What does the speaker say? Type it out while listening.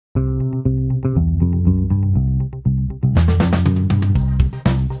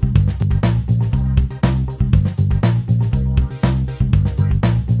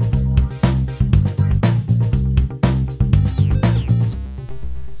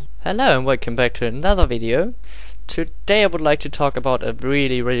Hello and welcome back to another video. Today I would like to talk about a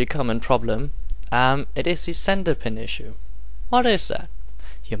really common problem. It is the center pin issue. What is that,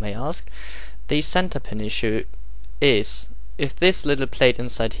 you may ask? The center pin issue is if this little plate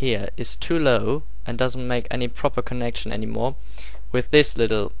inside here is too low and doesn't make any proper connection anymore with this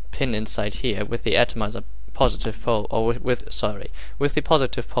little pin inside here with the atomizer positive pole, or with the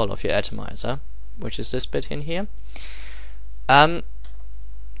positive pole of your atomizer, which is this bit in here.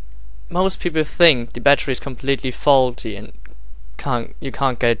 Most people think the battery is completely faulty and you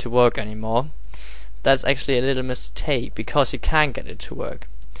can't get it to work anymore. That's actually a little mistake, because you can get it to work.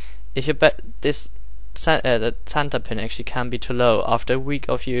 If you the center pin actually can be too low after a week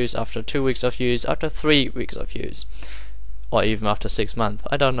of use, after 2 weeks of use, after 3 weeks of use, or even after 6 months.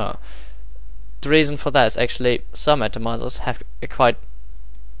 I don't know. The reason for that is actually some atomizers have a quite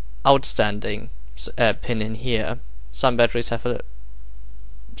outstanding pin in here. Some batteries have a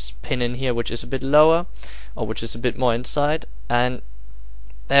pin in here which is a bit lower, or which is a bit more inside, and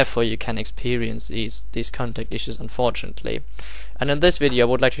therefore you can experience these contact issues, unfortunately. And in this video I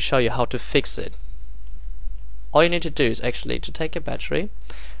would like to show you how to fix it. All you need to do is actually to take a battery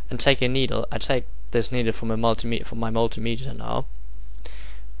and take a needle. I take this needle from my multimeter now,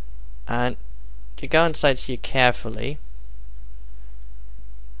 and you go inside here carefully,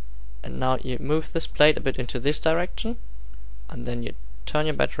 and now you move this plate a bit into this direction, and then you turn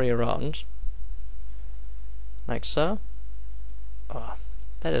your battery around like so. Oh,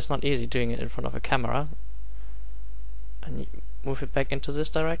 that is not easy doing it in front of a camera. And you move it back into this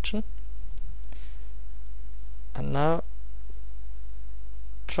direction, and now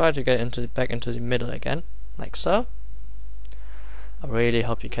try to get back into the middle again, like so. I really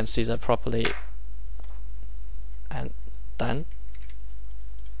hope you can see that properly. And then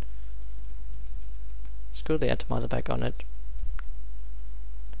screw the atomizer back on it.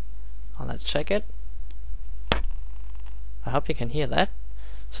 And let's check it. I hope you can hear that.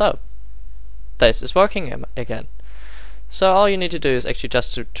 So this is working again. So all you need to do is actually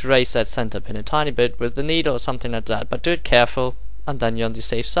just to raise that center pin a tiny bit with the needle or something like that, but do it careful, and then you're on the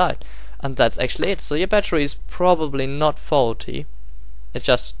safe side. And that's actually it. So your battery is probably not faulty, it's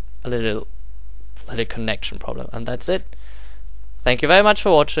just a little connection problem, and that's it. Thank you very much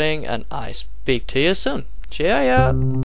for watching, and I speak to you soon. Cheerio!